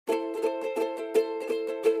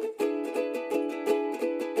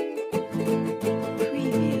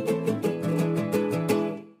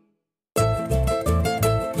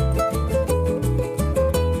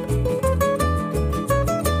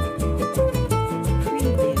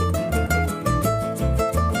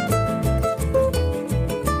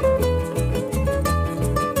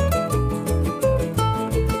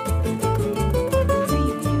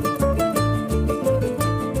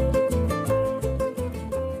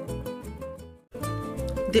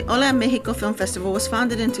The Hola Mexico Film Festival was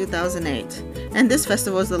founded in 2008, and this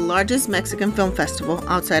festival is the largest Mexican film festival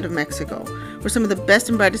outside of Mexico, where some of the best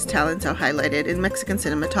and brightest talents are highlighted in Mexican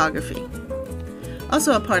cinematography.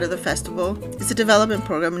 Also a part of the festival is a development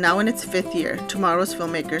program now in its 5th year, Tomorrow's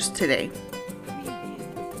Filmmakers Today.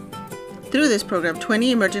 Through this program,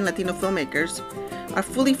 20 emerging Latino filmmakers are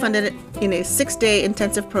fully funded in a 6-day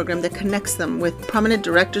intensive program that connects them with prominent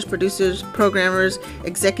directors, producers, programmers,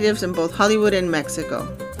 executives in both Hollywood and Mexico.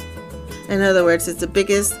 In other words, it's the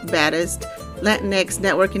biggest, baddest Latinx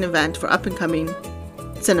networking event for up-and-coming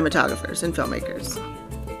cinematographers and filmmakers.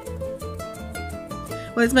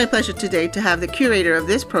 Well, it's my pleasure today to have the curator of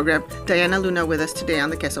this program, Diana Luna, with us today on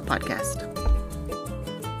the Queso Podcast.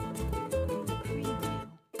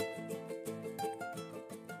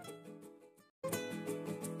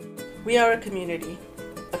 We are a community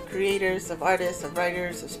of creators, of artists, of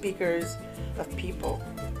writers, of speakers, of people.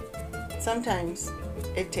 Sometimes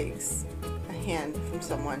it takes a hand from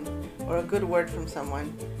someone or a good word from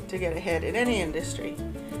someone to get ahead in any industry.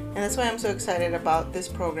 And that's why I'm so excited about this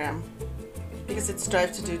program, because it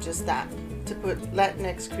strives to do just that, to put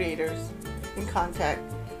Latinx creators in contact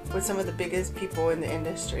with some of the biggest people in the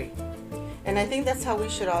industry. And I think that's how we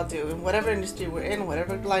should all do in whatever industry we're in,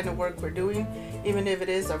 whatever line of work we're doing, even if it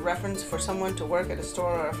is a reference for someone to work at a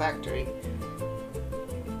store or a factory.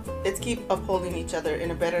 Let's keep upholding each other in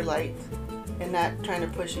a better light and not trying to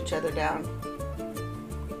push each other down.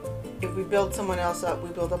 If we build someone else up, we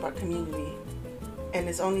build up our community. And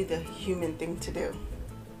it's only the human thing to do.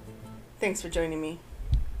 Thanks for joining me.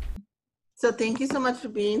 So thank you so much for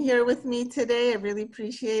being here with me today. I really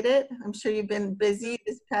appreciate it. I'm sure you've been busy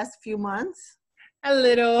this past few months. A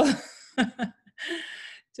little,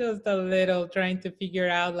 just a little, trying to figure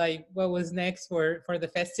out like what was next for the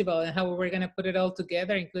festival and how we were going to put it all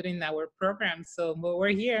together, including our program. So but we're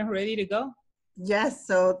here, ready to go. Yes,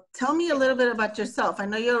 so tell me a little bit about yourself. I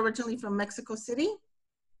know you're originally from Mexico City.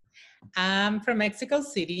 I'm from Mexico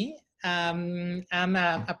City. I'm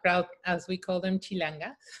a proud, as we call them,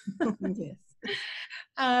 chilanga. Yes.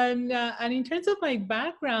 And in terms of my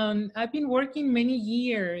background, I've been working many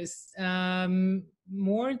years,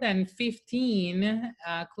 more than 15,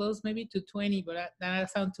 close maybe to 20, but that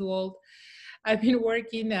sounds too old. I've been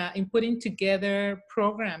working in putting together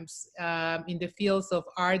programs in the fields of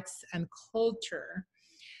arts and culture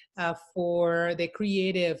for the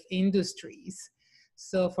creative industries.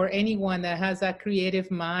 So for anyone that has a creative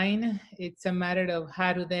mind, it's a matter of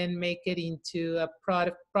how to then make it into a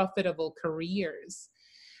profitable careers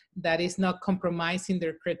that is not compromising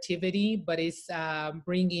their creativity, but is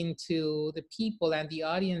bringing to the people and the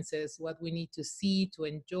audiences what we need to see, to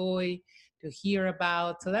enjoy, to hear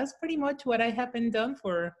about. So that's pretty much what I have been done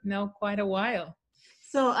for now quite a while.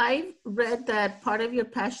 So I've read that part of your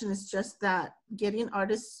passion is just that, getting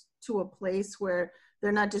artists to a place where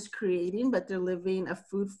they're not just creating, but they're living a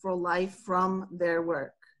fruitful life from their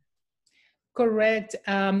work. Correct.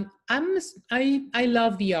 I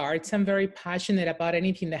love the arts. I'm very passionate about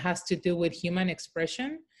anything that has to do with human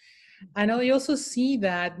expression. And I also see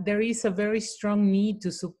that there is a very strong need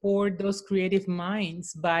to support those creative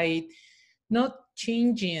minds by not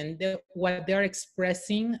changing what they're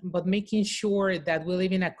expressing, but making sure that we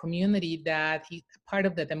live in a community that is part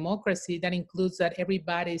of the democracy that includes that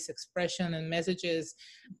everybody's expression and messages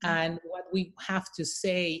and what we have to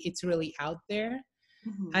say, it's really out there.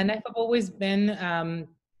 Mm-hmm. And I've always been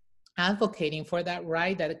advocating for that,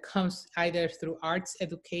 right? That it comes either through arts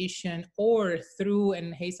education or through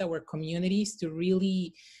enhance our communities to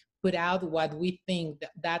really put out what we think,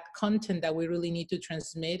 that content that we really need to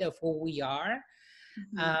transmit of who we are.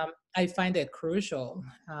 Mm-hmm. I find it crucial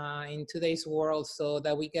in today's world so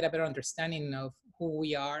that we get a better understanding of who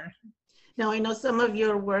we are. Now, I know some of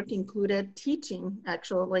your work included teaching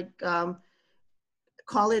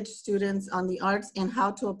college students on the arts and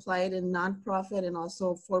how to apply it in nonprofit and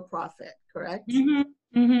also for-profit, correct? Mm-hmm.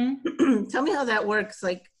 Mm-hmm. Tell me how that works.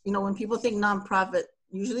 Like, when people think nonprofit,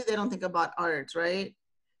 usually they don't think about arts, right?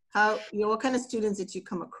 What kind of students did you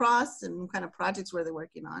come across and what kind of projects were they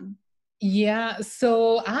working on? Yeah,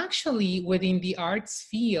 so actually within the arts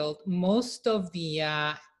field, most of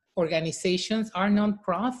the organizations are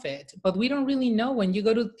nonprofit, but we don't really know. When you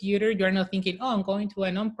go to theater, you're not thinking, oh, I'm going to a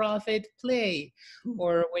nonprofit play.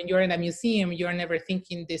 Or when you're in a museum, you're never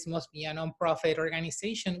thinking this must be a nonprofit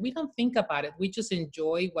organization. We don't think about it. We just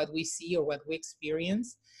enjoy what we see or what we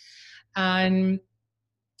experience. And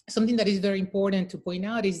something that is very important to point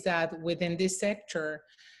out is that within this sector,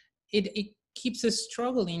 it keeps us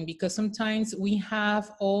struggling because sometimes we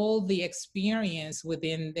have all the experience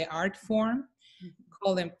within the art form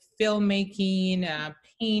call them filmmaking,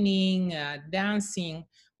 painting, dancing.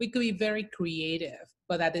 We could be very creative,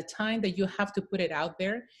 but at the time that you have to put it out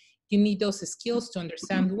there, you need those skills to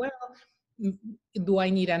understand, well, m- do I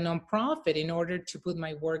need a nonprofit in order to put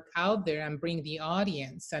my work out there and bring the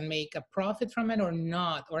audience and make a profit from it or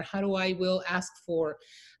not? Or how do I will ask for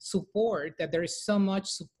support, that there is so much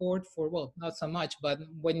support for, well, not so much, but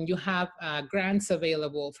when you have grants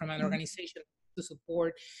available from an organization to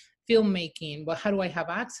support filmmaking, but how do I have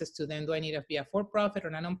access to them? Do I need to be a for-profit or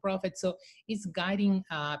a non-profit? So it's guiding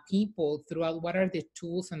people throughout what are the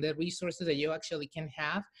tools and the resources that you actually can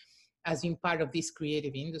have as being part of this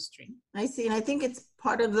creative industry. I see. And I think it's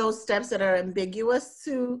part of those steps that are ambiguous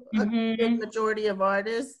to a good Mm-hmm. majority of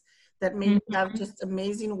artists that maybe have Mm-hmm. just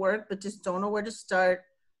amazing work, but just don't know where to start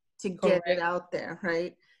to get it Correct. out there,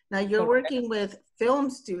 right? Now you're Correct. working with film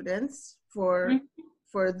students for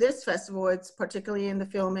this festival. It's particularly in the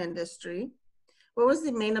film industry. What was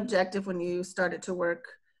the main objective when you started to work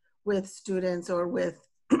with students or with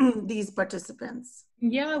these participants?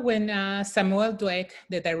 Yeah, when Samuel Dweck,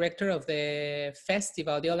 the director of the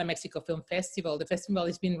festival, the Hola Mexico Film Festival, the festival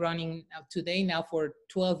has been running today now for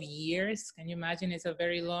 12 years. Can you imagine? It's a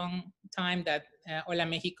very long time that Hola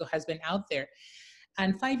Mexico has been out there.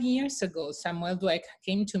 And 5 years ago, Samuel Dweck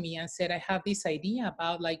came to me and said, I have this idea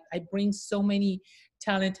about, like, I bring so many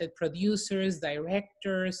talented producers,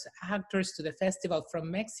 directors, actors to the festival from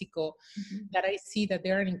Mexico, that I see that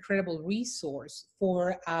they're an incredible resource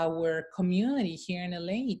for our community here in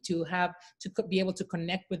LA to have, to be able to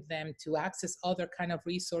connect with them, to access other kind of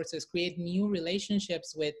resources, create new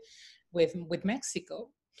relationships with Mexico.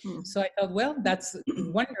 So I thought, well, that's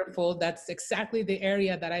wonderful. That's exactly the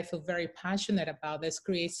area that I feel very passionate about. Let's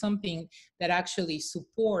create something that actually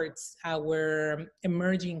supports our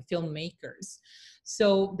emerging filmmakers.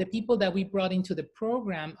 So the people that we brought into the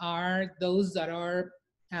program are those that are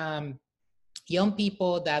young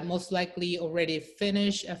people that most likely already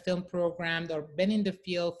finished a film program or been in the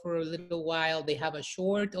field for a little while. They have a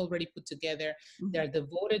short already put together. They're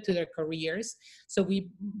devoted to their careers. So we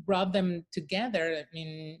brought them together. I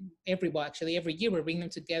mean, actually every year we bring them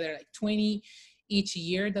together, like 20 each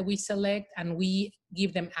year that we select, and we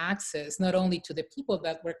give them access not only to the people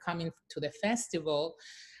that were coming to the festival,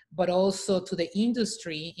 but also to the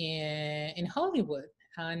industry in Hollywood.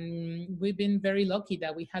 And we've been very lucky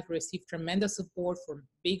that we have received tremendous support from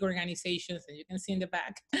big organizations, and you can see in the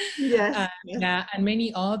back, Yes, and, yes. and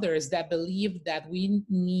many others that believe that we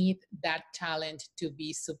need that talent to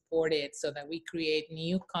be supported so that we create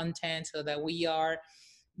new content, so that we are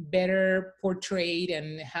better portrayed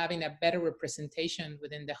and having a better representation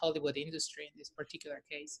within the Hollywood industry in this particular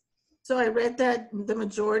case. So I read that the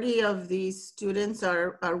majority of these students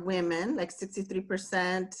are women, like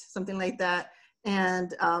 63%, something like that. And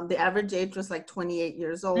the average age was like 28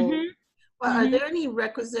 years old. Well, are Mm-hmm. there any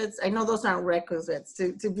requisites? I know those aren't requisites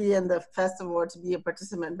to be in the festival or to be a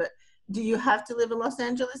participant, but do you have to live in Los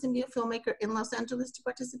Angeles and be a filmmaker in Los Angeles to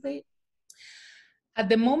participate? At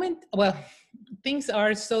the moment, well, things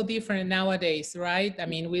are so different nowadays, right? I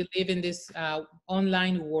mean, we live in this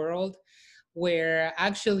online world where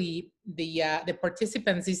actually the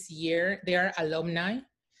participants this year, they are alumni,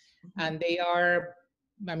 and they are,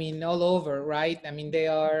 I mean, all over, right? I mean, they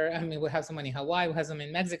are, I mean, we have some in Hawaii, we have some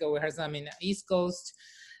in Mexico, we have some in the East Coast.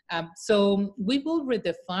 So we will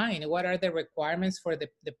redefine what are the requirements for the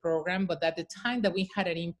program. But at the time that we had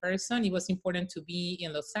it in person, it was important to be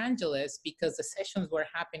in Los Angeles because the sessions were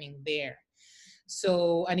happening there.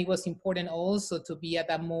 So, and it was important also to be at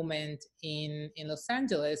that moment in Los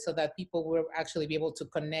Angeles so that people will actually be able to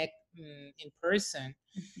connect in person.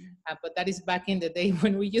 But that is back in the day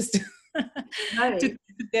when we used to Right. get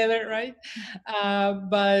together, right?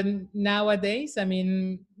 But nowadays, I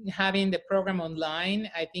mean, having the program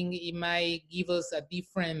online, I think it might give us a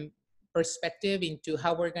different perspective into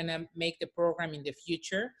how we're gonna make the program in the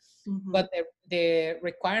future. But the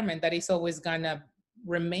requirement that is always gonna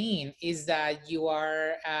remain is that you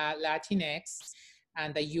are Latinx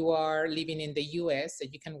and that you are living in the US,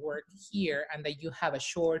 that you can work here, and that you have a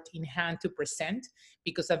short in hand to present.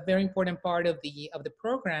 Because a very important part of the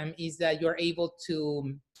program is that you're able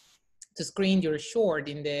to screen your short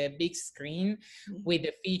in the big screen with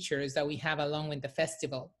the features that we have along with the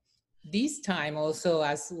festival. This time also,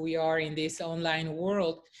 as we are in this online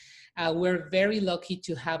world, we're very lucky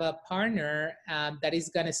to have a partner that is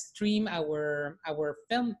going to stream our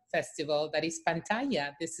film festival, that is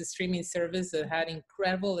Pantalla. This is a streaming service that had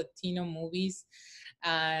incredible Latino movies,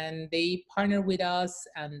 and they partner with us,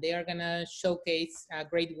 and they are going to showcase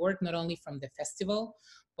great work not only from the festival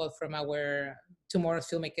but from our tomorrow's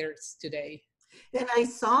filmmakers today. And I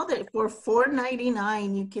saw that for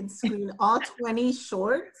 $4.99 you can screen all 20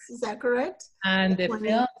 shorts. Is that correct? And The the 20,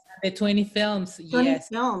 films, the 20 films, 20 yes.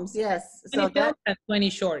 films, yes. 20 So that, films and 20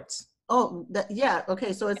 shorts. oh, yeah,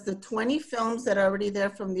 okay. So it's the 20 films that are already there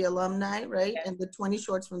from the alumni, right? Yes, And the 20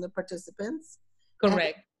 shorts from the participants. And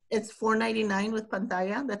correct. it's $4.99 with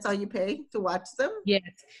pantalla. That's all you pay to watch them? Yes.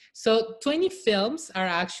 So 20 films are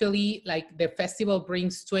actually like the festival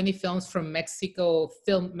brings 20 films from Mexican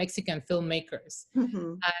filmmakers.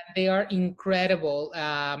 Mm-hmm. And they are incredible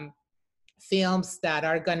films that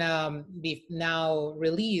are gonna be now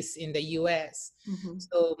released in the US. Mm-hmm.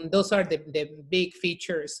 So those are the big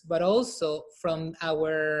features, but also from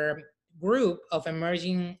our group of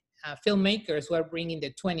emerging filmmakers who are bringing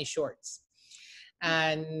the 20 shorts.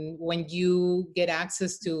 And when you get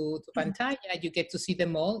access to pantalla, you get to see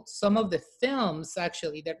them all. Some of the films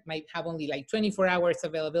actually that might have only like 24 hours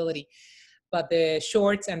availability, but the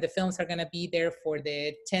shorts and the films are gonna be there for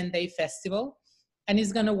the 10-day festival. And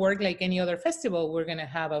it's gonna work like any other festival. We're gonna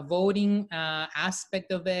have a voting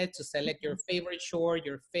aspect of it to select your favorite short,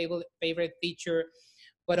 your favorite feature,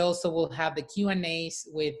 but also we'll have the Q&As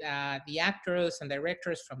with the actors and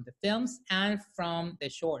directors from the films and from the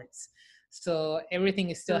shorts. So everything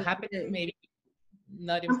is still happening, Okay. maybe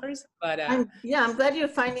not in person, but I'm glad you're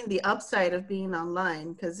finding the upside of being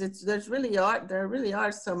online, because there really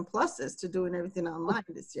are some pluses to doing everything online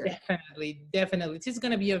this year. definitely. This is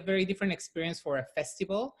going to be a very different experience for a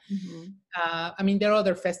festival. Mm-hmm. I mean, there are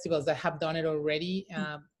other festivals that have done it already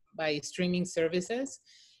by streaming services.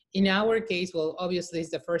 In our case, well, obviously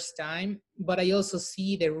it's the first time, but I also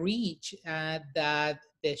see the reach that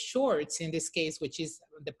the shorts in this case, which is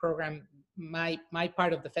the program, my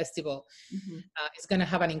part of the festival, Mm-hmm. is going to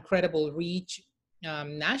have an incredible reach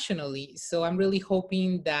nationally. So I'm really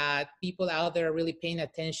hoping that people out there are really paying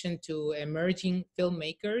attention to emerging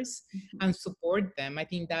filmmakers Mm-hmm. and support them. I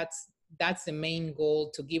think that's the main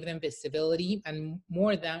goal, to give them visibility, and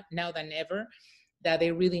more than now than ever, that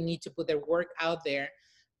they really need to put their work out there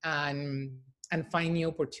and and find new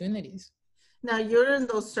opportunities. Now you're in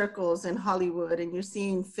those circles in Hollywood, and you're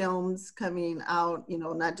seeing films coming out,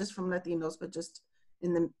 not just from Latinos, but just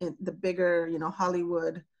in the bigger,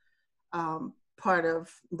 Hollywood part of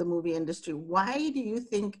the movie industry. Why do you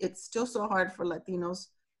think it's still so hard for Latinos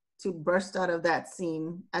to burst out of that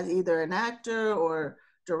scene as either an actor or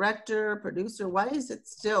director, producer? Why is it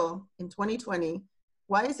still in 2020?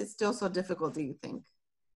 Why is it still so difficult, do you think?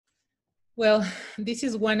 Well, this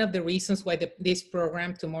is one of the reasons why this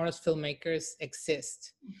program, Tomorrow's Filmmakers,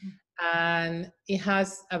 exists. Mhm. And it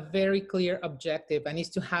has a very clear objective, and is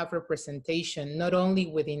to have representation not only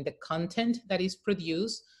within the content that is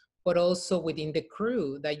produced, but also within the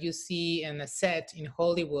crew that you see in a set in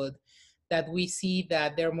Hollywood, that we see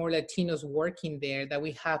that there are more Latinos working there, that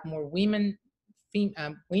we have more women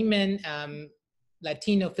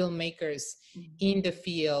Latino filmmakers Mhm. in the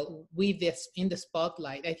field with this in the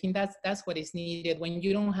spotlight. I think that's what is needed. When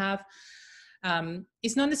you don't have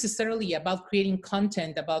it's not necessarily about creating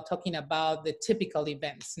content about talking about the typical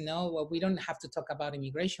events. No, well, we don't have to talk about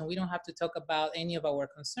immigration. We don't have to talk about any of our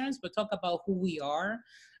concerns, but talk about who we are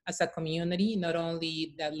as a community, not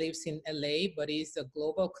only that lives in LA, but is a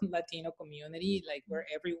global Latino community. Like, we're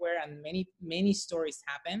everywhere, and many stories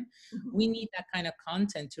happen. Mhm. We need that kind of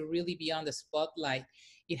content to really be on the spotlight.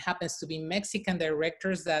 It happens to be Mexican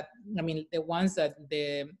directors that, I mean, the ones that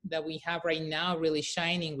we have right now really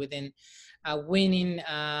shining within winning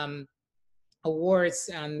awards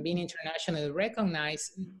and being internationally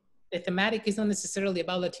recognized. The thematic is not necessarily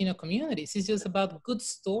about Latino communities. It's just about good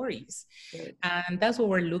stories. Right. And that's what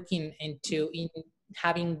we're looking into, in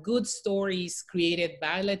having good stories created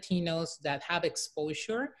by Latinos that have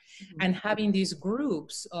exposure, Mhm. and having these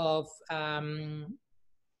groups of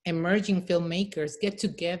emerging filmmakers get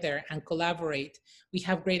together and collaborate. We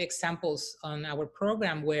have great examples on our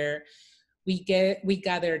program where we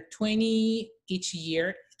gather 20 each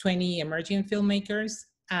year, 20 emerging filmmakers,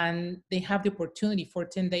 and they have the opportunity for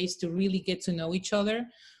 10 days to really get to know each other,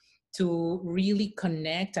 to really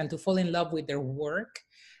connect and to fall in love with their work,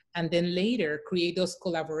 and then later create those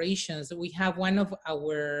collaborations. We have one of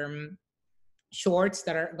our shorts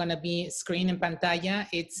that are going to be screened in pantalla.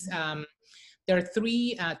 There are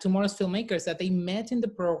three Tomorrow's Filmmakers that they met in the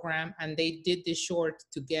program, and they did this short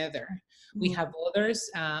together. We Mhm. have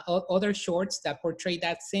other shorts that portray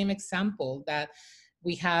that same example. That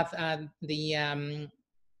we have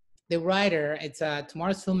the writer, it's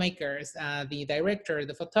Tomorrow's Filmmakers, the director,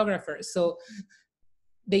 the photographer. So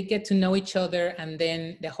they get to know each other, and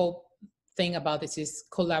then the whole thing about this is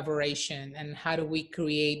collaboration, and how do we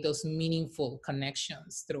create those meaningful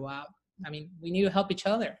connections throughout. I mean, we need to help each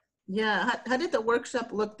other. Yeah. How did the workshop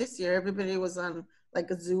look this year? Everybody was on like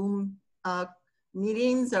a Zoom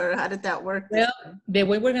meetings, or how did that work this Well, the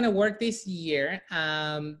way we're going to work this year,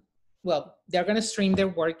 well, they're going to stream their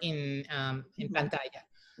work in year? pantalla.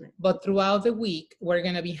 Right. But throughout the week, we're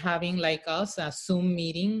going to be having like us a Zoom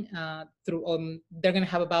meeting. They're going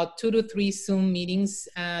to have about 2 to 3 Zoom meetings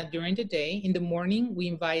during the day. In the morning, we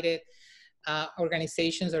invited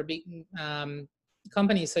organizations or big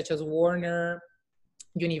companies such as Warner,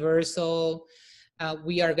 Universal.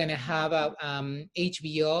 We are going to have a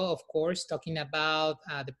HBO, of course, talking about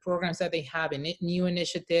the programs that they have and new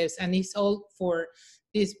initiatives. And it's all for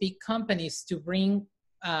these big companies to bring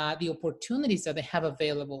the opportunities that they have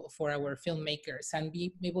available for our filmmakers and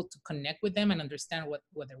be able to connect with them and understand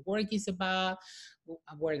what their work is about,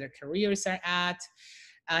 where their careers are at.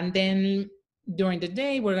 And then during the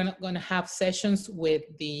day, we're gonna have sessions with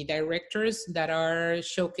the directors that are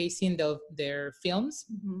showcasing their films.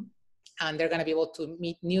 Mm-hmm. And they're going to be able to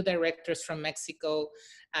meet new directors from Mexico,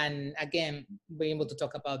 and again, be able to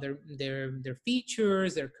talk about their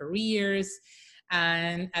features, their careers.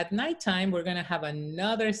 And at nighttime, we're going to have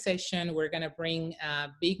another session. We're going to bring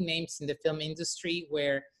big names in the film industry,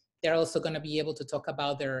 where they're also going to be able to talk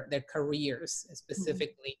about their careers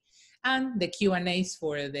specifically, and the Q&As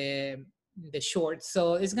for the shorts.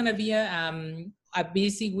 So it's going to be a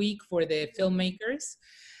busy week for the filmmakers.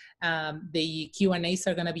 The Q&As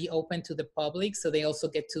are going to be open to the public, so they also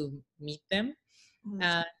get to meet them.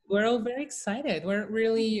 We're all very excited. We're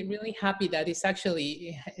really, really happy that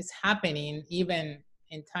it's happening even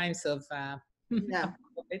in times of Yeah.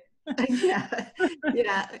 COVID. Yeah,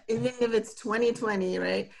 yeah. Even if it's 2020,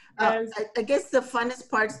 right? Yes. I guess the funnest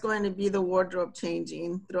part's going to be the wardrobe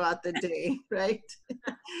changing throughout the day, right?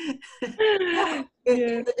 Yeah.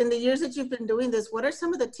 Yeah. In the years that you've been doing this, what are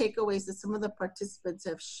some of the takeaways that some of the participants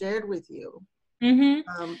have shared with you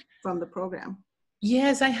Mm-hmm. from the program?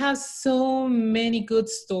 Yes, I have so many good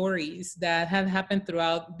stories that have happened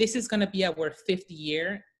throughout. This is going to be our 5th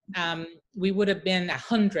year. We would have been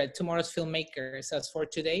 100 tomorrow's filmmakers. As for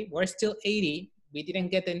today, we're still 80. We didn't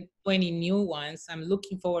get the 20 new ones. I'm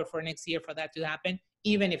looking forward for next year for that to happen,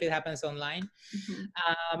 even if it happens online.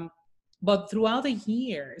 Mm-hmm. But throughout the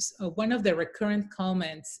years, one of the recurrent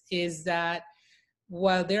comments is that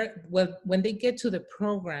when they get to the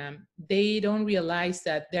program, they don't realize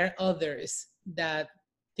that there are others that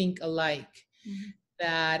think alike, Mm-hmm.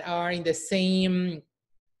 that are in the same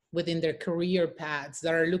within their career paths,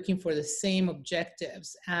 that are looking for the same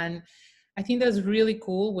objectives. And I think that's really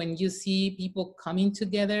cool when you see people coming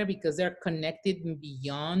together because they're connected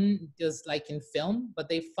beyond just like in film, but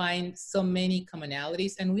they find so many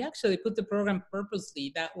commonalities. And we actually put the program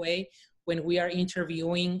purposely that way when we are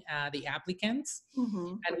interviewing the applicants.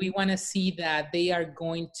 Mm-hmm. And we want to see that they are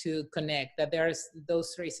going to connect, that there's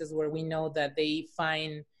those races where we know that they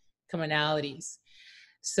find commonalities.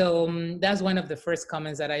 So that's one of the first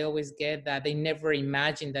comments that I always get, that they never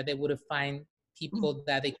imagined that they would have find people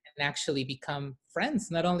that they can actually become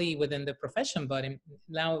friends, not only within the profession, but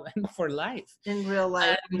now for life. In real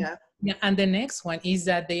life, And, yeah. yeah, and the next one is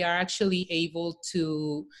that they are actually able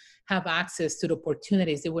to have access to the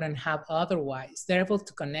opportunities they wouldn't have otherwise. They're able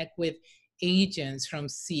to connect with agents from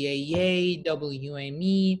CAA,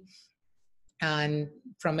 WME, and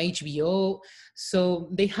from HBO. So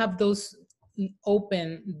they have those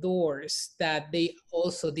open doors that they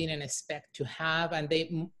also didn't expect to have, and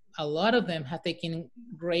a lot of them have taken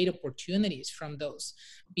great opportunities from those,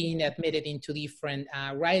 being admitted into different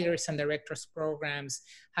writers and directors programs,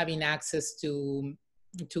 having access to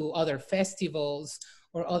other festivals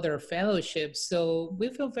or other fellowships. So we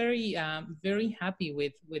feel very very happy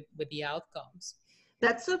with the outcomes.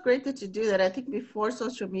 That's so great that you do that. I think before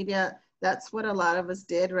social media, that's what a lot of us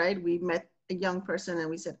did, right? We met a young person and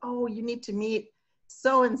we said, oh, you need to meet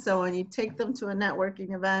so and so, and you take them to a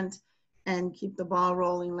networking event and keep the ball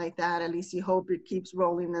rolling like that. At least you hope it keeps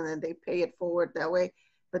rolling and then they pay it forward that way.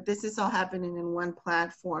 But this is all happening in one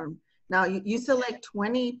platform. Now, you select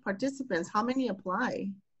 20 participants. How many apply?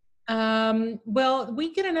 Well,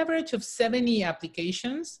 we get an average of 70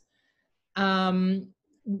 applications.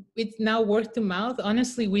 It's now word to mouth.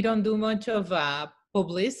 Honestly, we don't do much of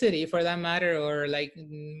publicity for that matter, or like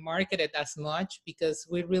market it as much, because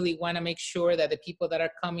we really want to make sure that the people that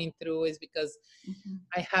are coming through is because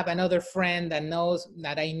I have another friend that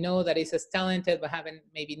I know that is as talented, but haven't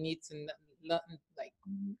maybe needs and like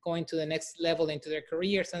going to the next level into their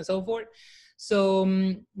careers and so forth.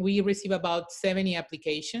 So we receive about 70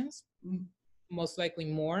 applications, most likely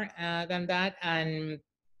more than that, and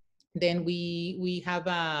then we have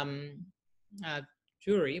a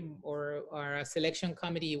jury or a selection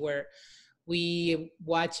committee where We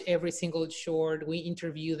watch every single short, we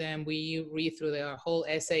interview them, we read through their whole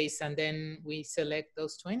essays, and then we select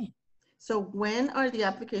those 20. So when are the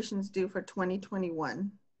applications due for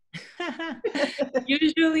 2021?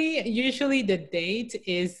 Usually the date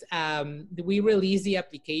is we release the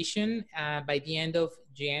application by the end of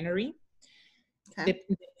January. Okay.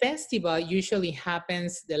 The festival usually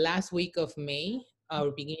happens the last week of May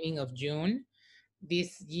or beginning of June.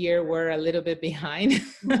 This year we're a little bit behind.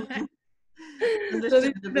 So this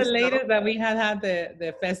is the Understandably so. latest that we had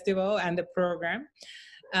the festival and the program.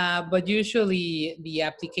 But usually the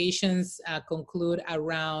applications conclude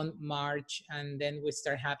around March, and then we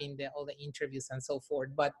start having all the interviews and so forth.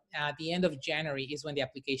 But at the end of January is when the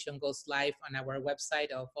application goes live on our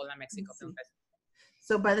website of Hola Mexico Film Festival.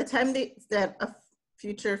 So by the time that a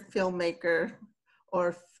future filmmaker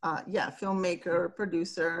or filmmaker,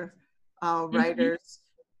 producer, writers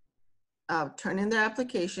turn in their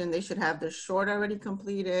application, they should have their short already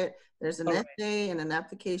completed. There's an essay and an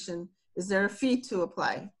application. Is there a fee to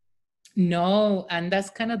apply? No, and that's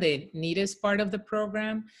kind of the neatest part of the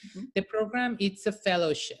program. The program, it's a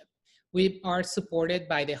fellowship. We are supported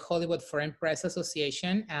by the Hollywood Foreign Press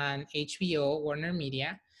Association and HBO, Warner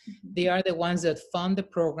Media. They are the ones that fund the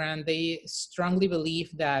program. They strongly believe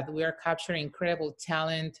that we are capturing incredible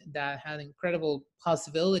talent that has incredible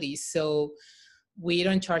possibilities. So we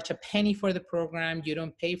don't charge a penny for the program. You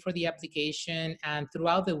don't pay for the application. And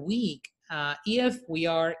throughout the week, if we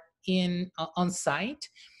are on site,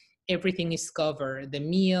 everything is covered. The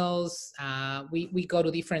meals, we go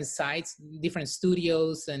to different sites, different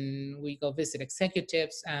studios, and we go visit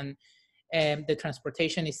executives, and the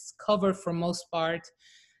transportation is covered for most part.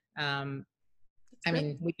 I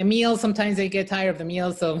mean, with the meals, sometimes they get tired of the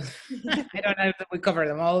meals, so I don't know if we cover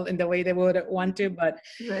them all in the way they would want to, but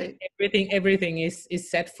everything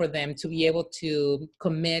is set for them to be able to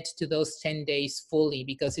commit to those 10 days fully,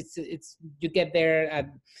 because it's you get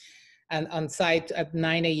there on site at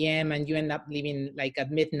 9 a.m. and you end up leaving like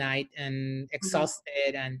at midnight and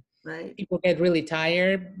exhausted, and people get really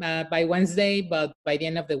tired by Wednesday, but by the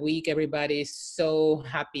end of the week, everybody is so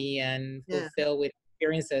happy and fulfilled with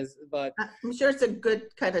experiences. But I'm sure it's a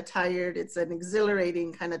good kind of tired. It's an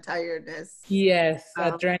exhilarating kind of tiredness. Yes,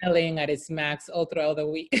 adrenaline at its max all throughout the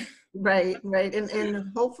week. Right.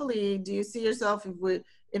 And hopefully, do you see yourself, if we're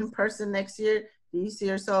in person next year, do you see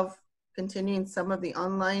yourself continuing some of the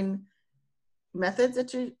online methods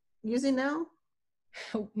that you're using now?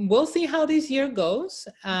 We'll see how this year goes.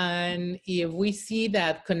 And if we see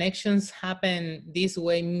that connections happen this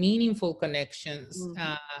way, meaningful connections,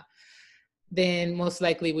 then most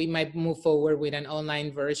likely we might move forward with an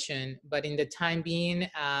online version. But in the time being,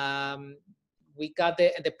 we got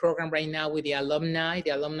the program right now with the alumni.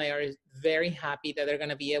 The alumni are very happy that they're going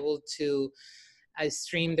to be able to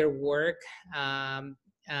stream their work,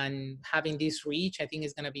 and having this reach, I think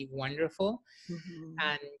is going to be wonderful.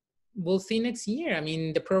 And we'll see next year. I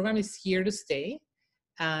mean, the program is here to stay,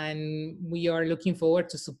 and we are looking forward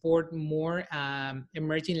to support more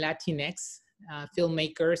emerging Latinx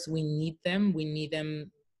filmmakers. We need them. We need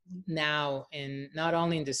them now, and not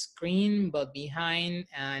only in the screen, but behind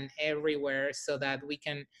and everywhere, so that we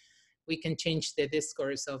can change the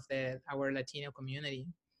discourse of our Latino community.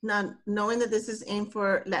 Now, knowing that this is aimed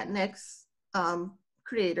for Latinx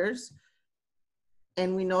creators,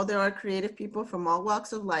 and we know there are creative people from all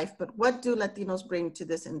walks of life, but what do Latinos bring to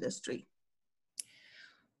this industry?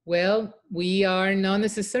 Well, we are not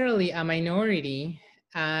necessarily a minority,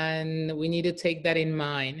 and we need to take that in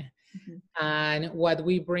mind. And what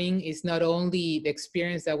we bring is not only the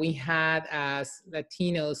experience that we had as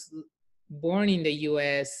Latinos born in the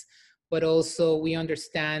US, but also we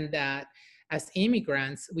understand that as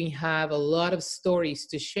immigrants, we have a lot of stories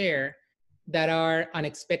to share that are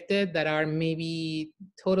unexpected, that are maybe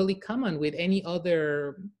totally common with any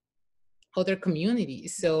other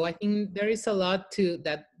communities. So I think there is a lot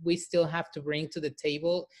that we still have to bring to the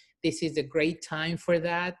table. This is a great time for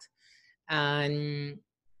that. And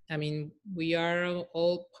I mean, we are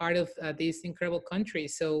all part of this incredible country,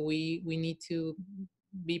 so we need to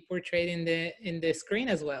be portrayed in the screen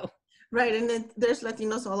as well. Right, and then there's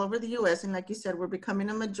Latinos all over the U.S., and like you said, we're becoming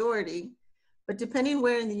a majority. But depending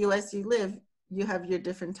where in the U.S. you live, you have your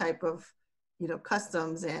different type of,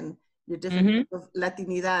 customs and your different type of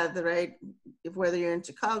Latinidad, right? Whether you're in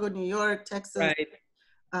Chicago, New York, Texas,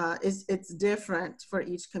 it's different for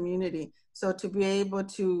each community. So to be able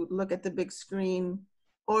to look at the big screen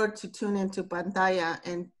or to tune into pantalla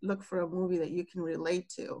and look for a movie that you can relate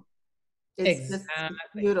to, it's just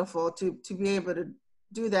beautiful to be able to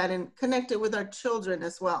do that and connect it with our children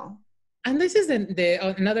as well. And this is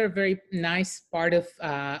another very nice part of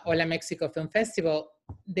Hola Mexico Film Festival.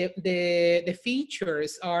 The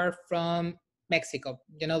features are from Mexico,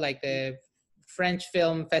 like the French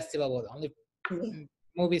Film Festival, with only Mm.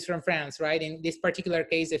 movies from France, right? In this particular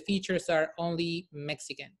case, the features are only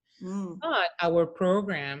Mexican. Mm. But our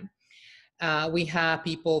program, we have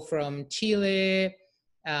people from Chile,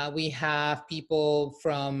 we have people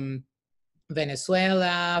from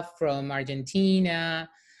Venezuela, from Argentina,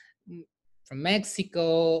 from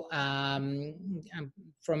Mexico,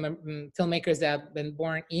 from filmmakers that have been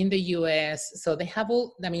born in the U.S. So they have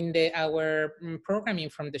all. I mean, our programming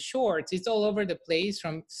from the shorts, it's all over the place,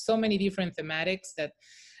 from so many different thematics that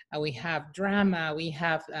we have drama, we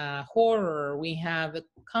have horror, we have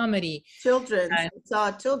comedy. Children's. It's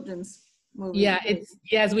all children's movies. Yeah, it's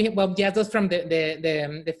yes. Those from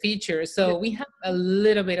the feature. So we have a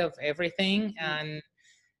little bit of everything, and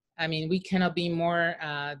I mean, we cannot be more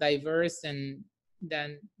diverse than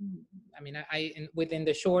I mean, within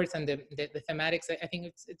the shorts and the thematics. I think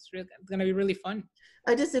it's going to be really fun.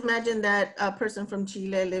 I just imagine that a person from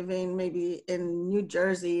Chile living maybe in New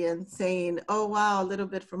Jersey and saying, "Oh wow, a little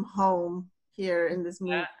bit from home here in this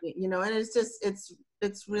movie," and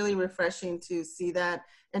it's really refreshing to see that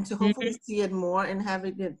and to hopefully see it more and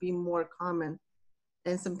having it be more common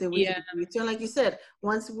and something we can agree to. And like you said,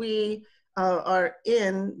 once we are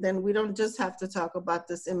in, then we don't just have to talk about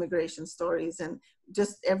this immigration stories and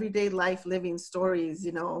just everyday life living stories,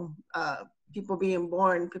 people being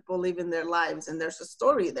born, people living their lives, and there's a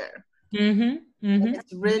story there. And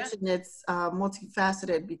it's rich and it's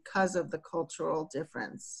multifaceted because of the cultural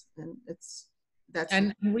difference.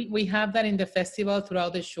 And we have that in the festival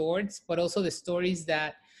throughout the shorts, but also the stories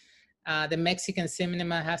that the Mexican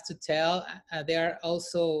cinema has to tell. They are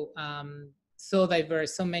also so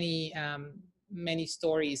diverse, so many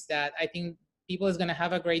stories that I think people is going to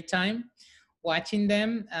have a great time watching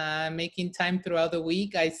them, making time throughout the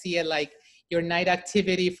week. I see it like your night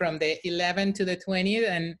activity from the 11th to the 20th,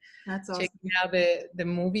 and that's awesome. Checking out the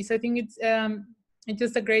movies. I think it's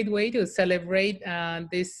just a great way to celebrate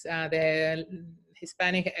the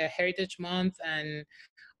Hispanic Heritage Month, and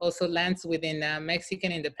also lands within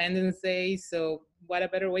Mexican Independence Day. So what a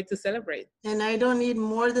better way to celebrate. And I don't need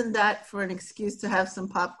more than that for an excuse to have some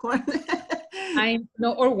popcorn.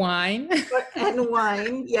 Or wine. And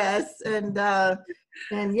wine, yes. And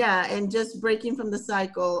just breaking from the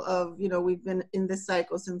cycle of, we've been in this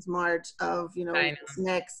cycle since March of, what's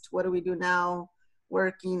next, what do we do now,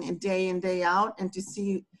 working and day out, and to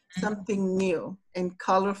see something new and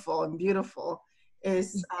colorful and beautiful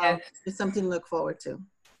is something to look forward to.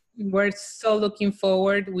 We're so looking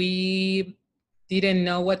forward. We didn't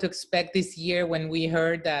know what to expect this year when we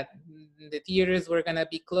heard that the theaters were going to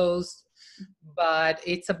be closed, but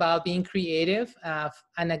it's about being creative.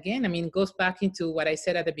 And again, I mean, it goes back into what I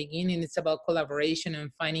said at the beginning. It's about collaboration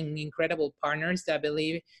and finding incredible partners that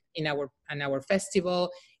believe in our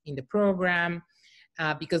festival, in the program.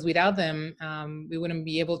 Because without them, we wouldn't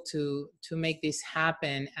be able to make this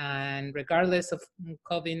happen. And regardless of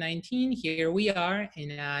COVID-19, here we are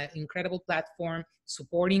in an incredible platform,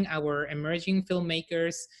 supporting our emerging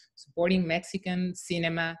filmmakers, supporting Mexican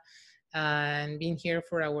cinema, and being here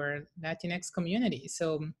for our Latinx community.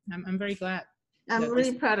 So I'm very glad. I'm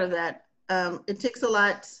really proud of that. It takes a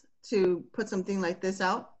lot to put something like this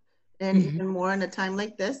out, and even more in a time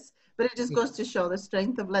like this, but it just goes to show the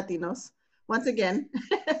strength of Latinos. Once again,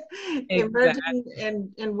 emerging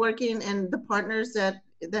and working, and the partners that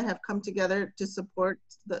have come together to support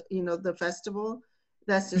the festival.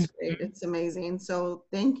 That's just great. It's amazing. So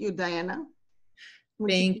thank you, Diana.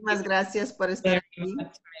 Muchísimas gracias por estar aquí.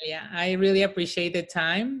 Yeah, I really appreciate the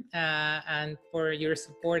time and for your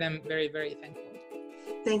support. I'm very, very thankful.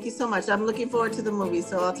 Thank you so much. I'm looking forward to the movie,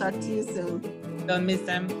 so I'll talk to you soon. Don't miss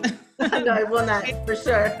them. No, I will not, for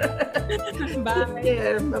sure. Bye. Take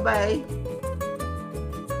care. Bye-bye.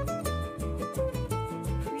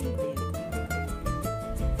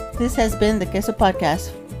 This has been the Queso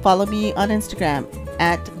Podcast. Follow me on Instagram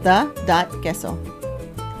at the.queso.